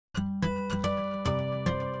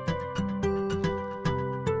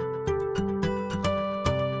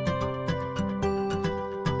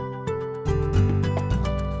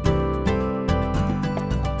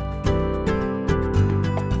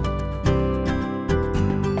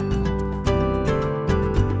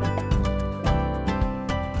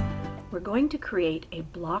to create a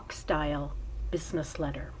block style business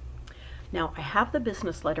letter. Now I have the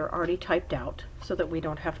business letter already typed out so that we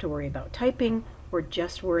don't have to worry about typing. We're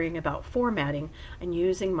just worrying about formatting and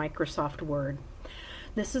using Microsoft Word.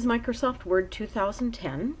 This is Microsoft Word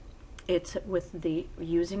 2010. It's with the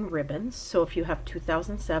using ribbons, so if you have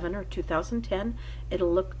 2007 or 2010,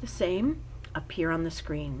 it'll look the same, appear on the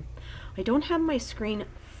screen. I don't have my screen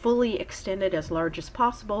fully extended as large as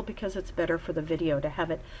possible because it's better for the video to have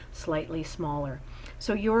it slightly smaller.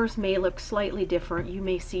 So yours may look slightly different. You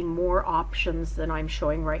may see more options than I'm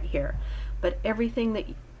showing right here, but everything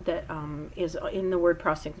that is in the word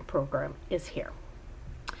processing program is here.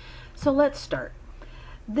 So let's start.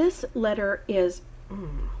 This letter is,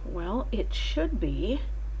 well, it should be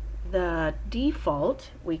the default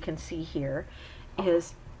we can see here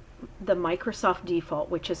is the Microsoft default,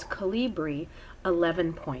 which is Calibri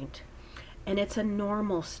 11 point, and it's a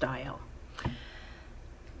normal style.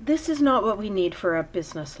 This is not what we need for a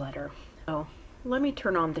business letter. So let me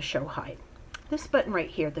turn on the show hide. This button right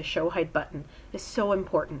here, the show hide button, is so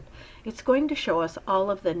important. It's going to show us all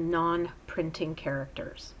of the non-printing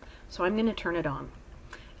characters. So I'm going to turn it on.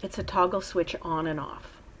 It's a toggle switch on and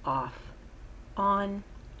off, off, on,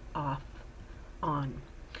 off, on.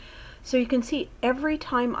 So you can see every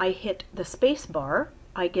time I hit the space bar,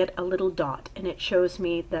 I get a little dot and it shows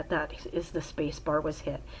me that that is the space bar was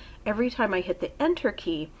hit. Every time I hit the enter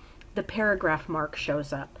key, the paragraph mark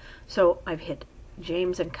shows up. So I've hit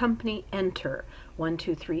James and Company, enter.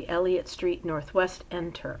 123 Elliott Street Northwest,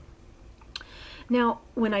 enter. Now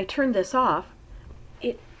when I turn this off,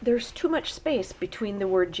 there's too much space between the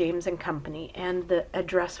word James and Company and the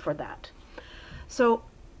address for that. So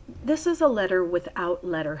this is a letter without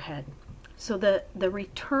letterhead. So the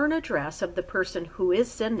return address of the person who is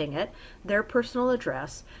sending it, their personal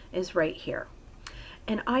address, is right here.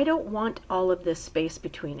 And I don't want all of this space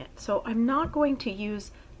between it. So I'm not going to use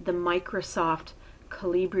the Microsoft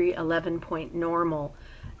Calibri 11 point normal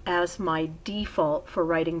as my default for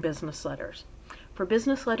writing business letters. For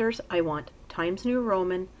business letters, I want Times New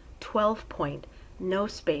Roman, 12 point, no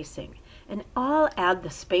spacing. And I'll add the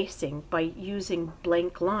spacing by using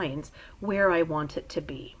blank lines where I want it to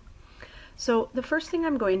be. So the first thing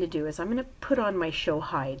I'm going to do is I'm going to put on my show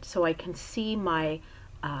hide so I can see my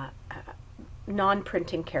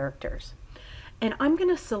non-printing characters. And I'm going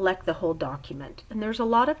to select the whole document. And there's a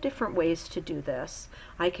lot of different ways to do this.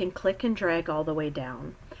 I can click and drag all the way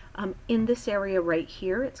down. In this area right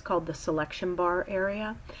here, it's called the selection bar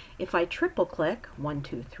area. If I triple click, 1,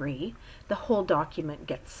 2, 3, the whole document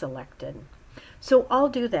gets selected. So I'll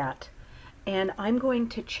do that. And I'm going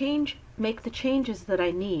to make the changes that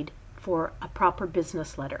I need for a proper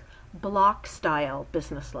business letter, block style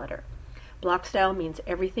business letter. Block style means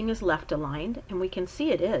everything is left aligned, and we can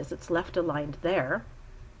see it is. It's left aligned there.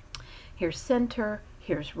 Here's center,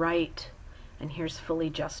 here's right, and here's fully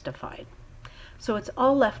justified. So it's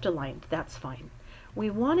all left aligned, that's fine. We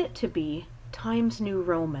want it to be Times New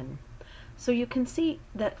Roman. So you can see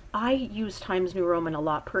that I use Times New Roman a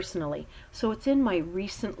lot personally, so it's in my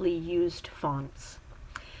recently used fonts.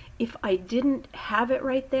 If I didn't have it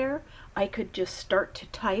right there, I could just start to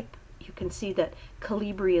type. You can see that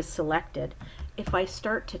Calibri is selected. If I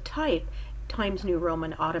start to type, Times New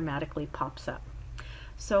Roman automatically pops up.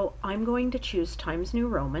 So I'm going to choose Times New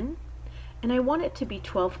Roman, and I want it to be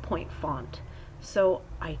 12 point font. So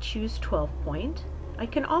I choose 12 point. I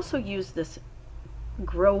can also use this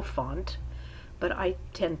Grow font, but I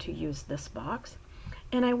tend to use this box.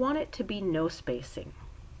 And I want it to be no spacing.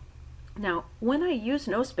 Now, when I use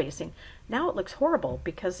no spacing, now it looks horrible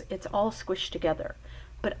because it's all squished together.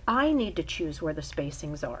 But I need to choose where the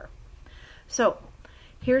spacings are. So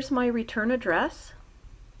here's my return address.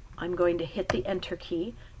 I'm going to hit the enter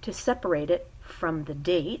key to separate it from the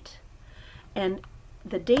date. And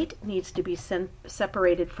the date needs to be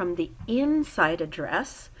separated from the inside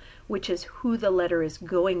address, which is who the letter is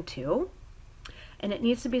going to. And it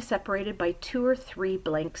needs to be separated by 2 or 3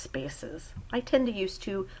 blank spaces. I tend to use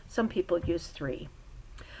 2, some people use 3.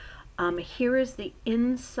 Here is the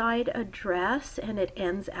inside address, and it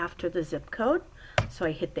ends after the zip code. So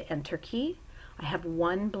I hit the enter key. I have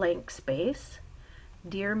 1 blank space.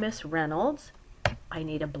 Dear Miss Reynolds, I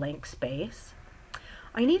need a blank space.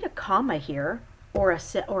 I need a comma here, or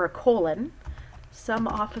a colon. Some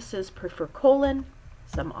offices prefer colon,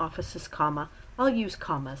 some offices comma. I'll use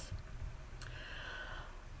commas.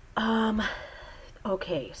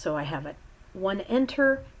 Okay, so I have it. 1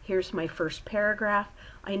 enter. Here's my first paragraph.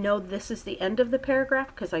 I know this is the end of the paragraph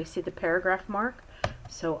because I see the paragraph mark.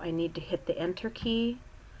 So I need to hit the enter key.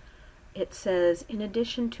 It says, in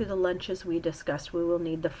addition to the lunches we discussed, we will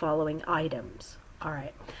need the following items. All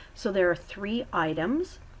right, so there are 3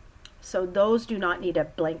 items, so those do not need a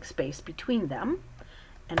blank space between them.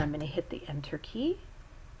 And I'm going to hit the Enter key.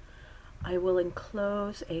 I will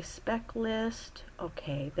enclose a spec list.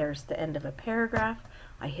 Okay, there's the end of a paragraph.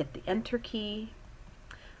 I hit the Enter key.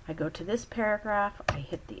 I go to this paragraph. I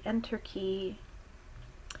hit the Enter key.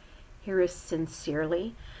 Here is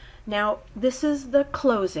sincerely. Now, this is the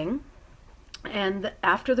closing. And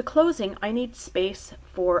after the closing, I need space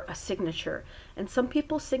for a signature. And some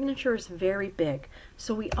people's signature is very big.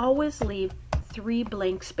 So we always leave 3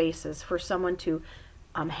 blank spaces for someone to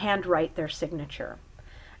handwrite their signature.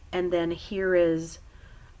 And then here is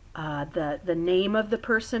the name of the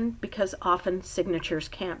person, because often signatures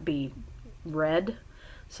can't be read.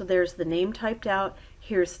 So there's the name typed out.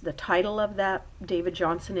 Here's the title of that. David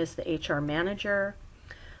Johnson is the HR manager.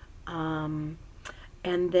 And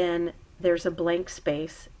then there's a blank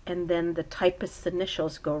space, and then the typist's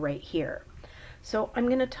initials go right here. So I'm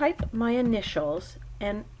going to type my initials,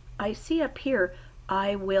 and I see up here,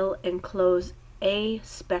 I will enclose a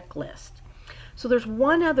spec list. So there's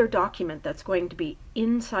one other document that's going to be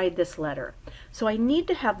inside this letter. So I need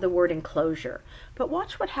to have the word enclosure. But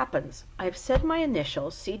watch what happens. I've said my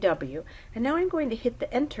initials, CW, and now I'm going to hit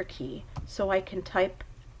the Enter key so I can type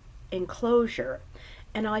enclosure.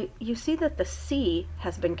 And you see that the C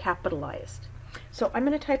has been capitalized. So I'm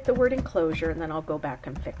going to type the word enclosure, and then I'll go back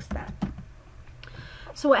and fix that.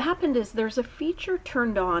 So what happened is there's a feature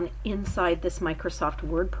turned on inside this Microsoft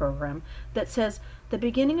Word program that says the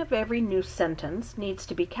beginning of every new sentence needs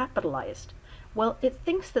to be capitalized. Well, it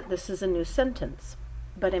thinks that this is a new sentence,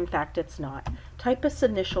 but in fact it's not. Typist's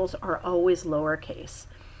initials are always lowercase.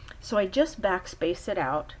 So I just backspace it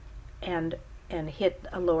out and hit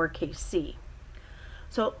a lowercase c.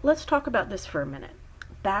 So let's talk about this for a minute.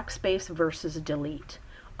 Backspace versus delete.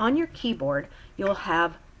 On your keyboard, you'll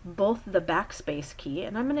have both the backspace key,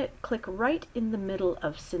 and I'm going to click right in the middle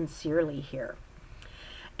of sincerely here.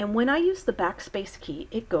 And when I use the backspace key,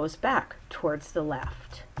 it goes back towards the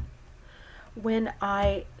left. When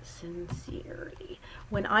I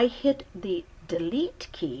hit the delete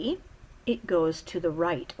key, it goes to the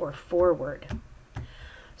right or forward.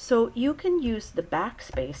 So you can use the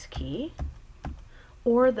backspace key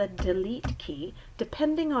or the delete key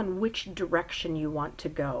depending on which direction you want to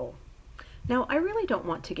go. Now, I really don't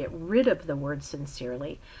want to get rid of the word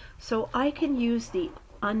sincerely, so I can use the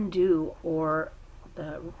undo or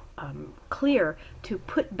the clear to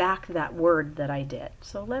put back that word that I did.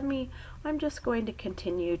 So I'm just going to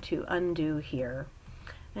continue to undo here,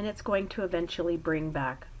 and it's going to eventually bring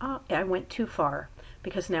back, I went too far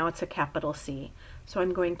because now it's a capital C. So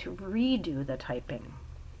I'm going to redo the typing.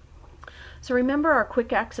 So remember our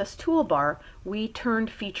quick access toolbar, we turned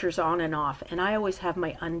features on and off, and I always have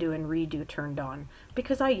my undo and redo turned on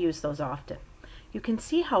because I use those often. You can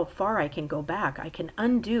see how far I can go back. I can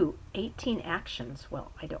undo 18 actions.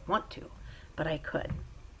 Well, I don't want to, but I could.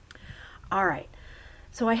 All right,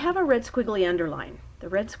 so I have a red squiggly underline. The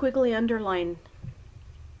red squiggly underline,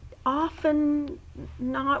 often,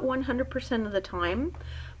 not 100% of the time,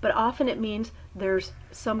 but often it means there's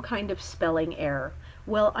some kind of spelling error.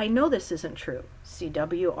 Well, I know this isn't true.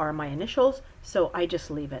 CW are my initials, so I just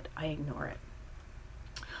leave it. I ignore it.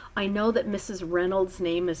 I know that Mrs. Reynolds'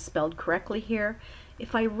 name is spelled correctly here.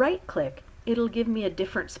 If I right-click, it'll give me a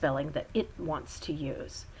different spelling that it wants to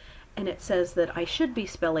use. And it says that I should be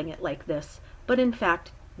spelling it like this, but in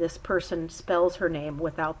fact, this person spells her name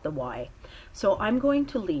without the Y. So I'm going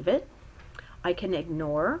to leave it. I can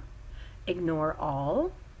ignore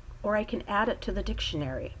all, or I can add it to the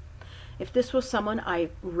dictionary. If this was someone I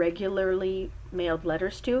regularly mailed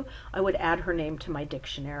letters to, I would add her name to my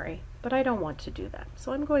dictionary, but I don't want to do that.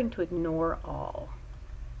 So I'm going to ignore all.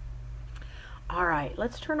 All right,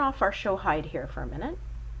 let's turn off our show hide here for a minute.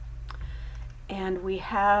 And we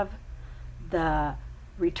have the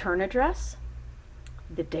return address,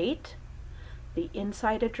 the date, the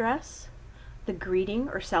inside address, the greeting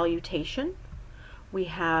or salutation. We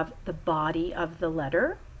have the body of the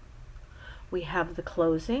letter. We have the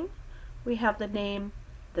closing. We have the name,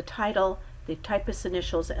 the title, the typist's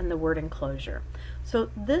initials, and the word enclosure.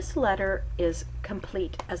 So this letter is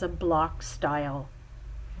complete as a block style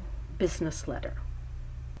business letter.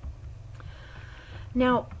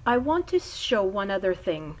 Now, I want to show one other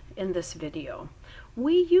thing in this video.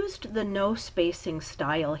 We used the no spacing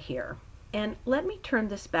style here, and let me turn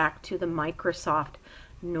this back to the Microsoft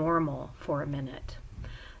normal for a minute.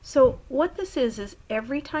 So what this is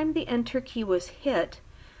every time the enter key was hit,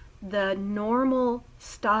 the normal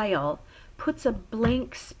style puts a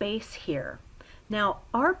blank space here. Now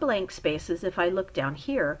our blank spaces, if I look down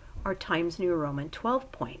here, are Times New Roman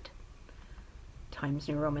 12 point. Times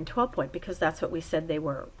New Roman 12 point, because that's what we said they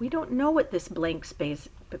were. We don't know what this blank space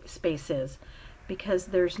is because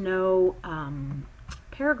there's no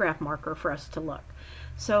paragraph marker for us to look.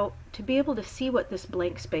 So to be able to see what this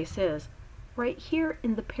blank space is, right here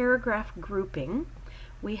in the paragraph grouping,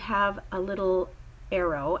 we have a little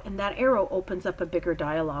arrow, and that arrow opens up a bigger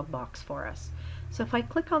dialog box for us. So if I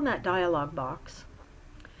click on that dialog box,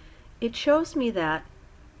 it shows me that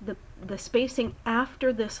the spacing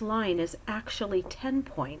after this line is actually 10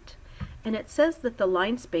 point, and it says that the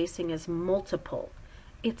line spacing is multiple.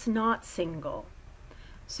 It's not single.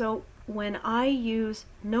 So when I use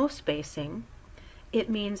no spacing, it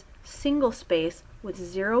means single space with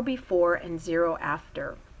 0 before and 0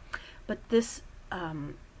 after. But this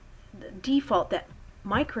the default that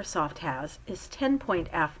Microsoft has is 10 point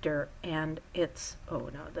after, and it's, oh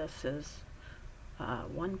no, this is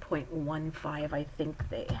 1.15, I think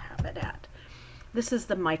they have it at. This is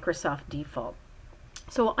the Microsoft default.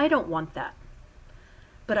 So I don't want that,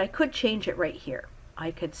 but I could change it right here.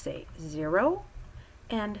 I could say 0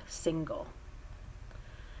 and single.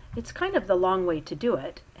 It's kind of the long way to do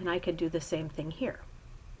it, and I could do the same thing here.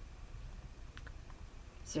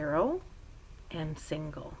 0 and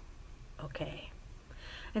single. Okay.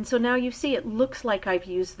 And so now you see it looks like I've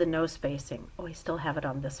used the no spacing. Oh, I still have it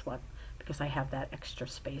on this one because I have that extra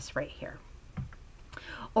space right here.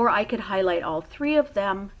 Or I could highlight all three of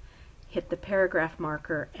them, hit the paragraph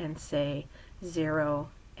marker, and say 0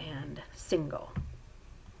 and single.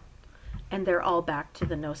 And they're all back to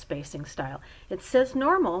the no spacing style. It says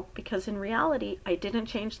normal because in reality I didn't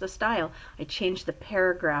change the style, I changed the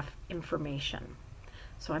paragraph information.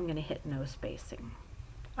 So I'm going to hit no spacing.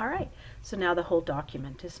 All right, so now the whole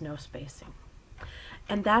document is no spacing.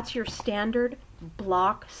 And that's your standard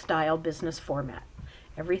block style business format.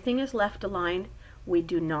 Everything is left aligned. We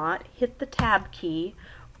do not hit the tab key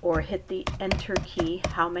or hit the enter key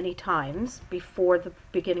how many times before the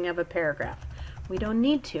beginning of a paragraph. We don't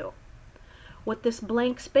need to. What this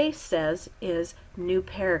blank space says is new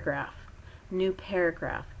paragraph, new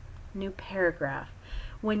paragraph, new paragraph.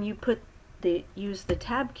 When you use the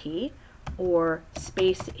tab key or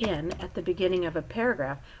space in at the beginning of a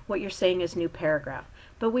paragraph, what you're saying is new paragraph.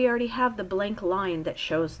 But we already have the blank line that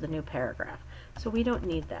shows the new paragraph, so we don't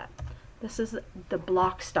need that. This is the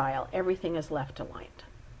block style. Everything is left aligned.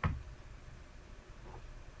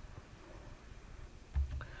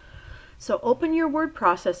 So open your word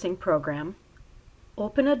processing program,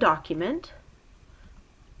 open a document.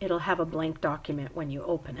 It'll have a blank document when you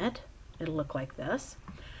open it. It'll look like this.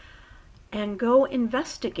 And go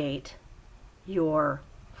investigate your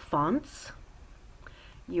fonts,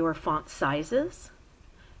 your font sizes.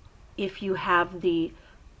 If you have the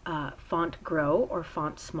font grow or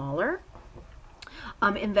font smaller,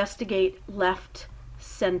 investigate left,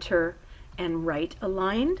 center, and right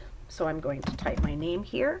aligned. So I'm going to type my name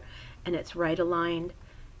here, and it's right aligned,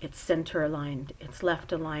 it's center aligned, it's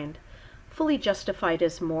left aligned. Fully justified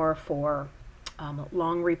is more for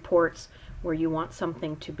long reports where you want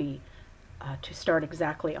something to be to start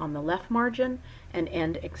exactly on the left margin and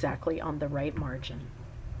end exactly on the right margin.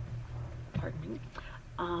 Pardon me.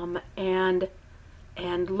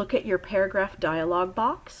 And look at your paragraph dialog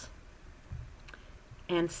box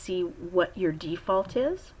and see what your default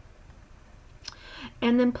is.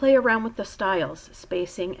 And then play around with the styles,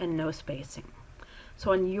 spacing and no spacing.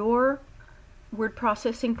 So on your word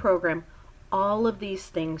processing program, all of these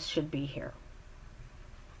things should be here.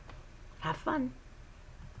 Have fun.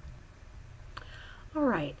 All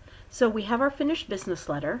right, so we have our finished business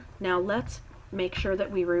letter. Now let's make sure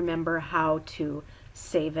that we remember how to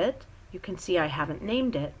save it. You can see I haven't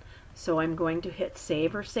named it, so I'm going to hit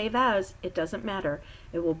save or save as. It doesn't matter.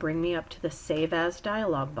 It will bring me up to the save as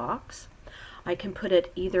dialog box. I can put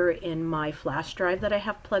it either in my flash drive that I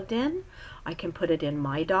have plugged in. I can put it in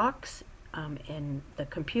my docs in the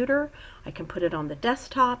computer. I can put it on the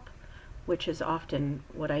desktop, which is often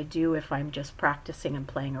what I do if I'm just practicing and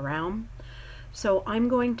playing around. So I'm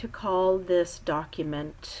going to call this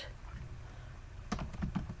document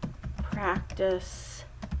Practice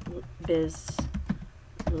Biz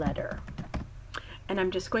Letter. And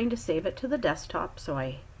I'm just going to save it to the desktop, so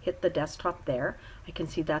I hit the desktop there. I can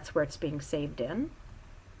see that's where it's being saved in.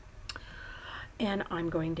 And I'm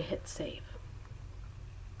going to hit save.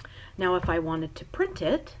 Now if I wanted to print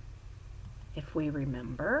it, if we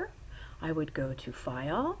remember, I would go to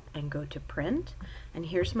File and go to Print, and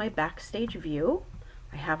here's my Backstage view.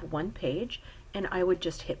 I have one page, and I would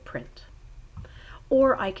just hit Print.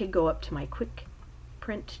 Or I could go up to my Quick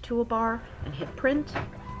Print toolbar and hit Print,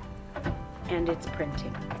 and it's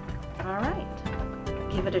printing. All right,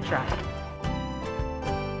 give it a try.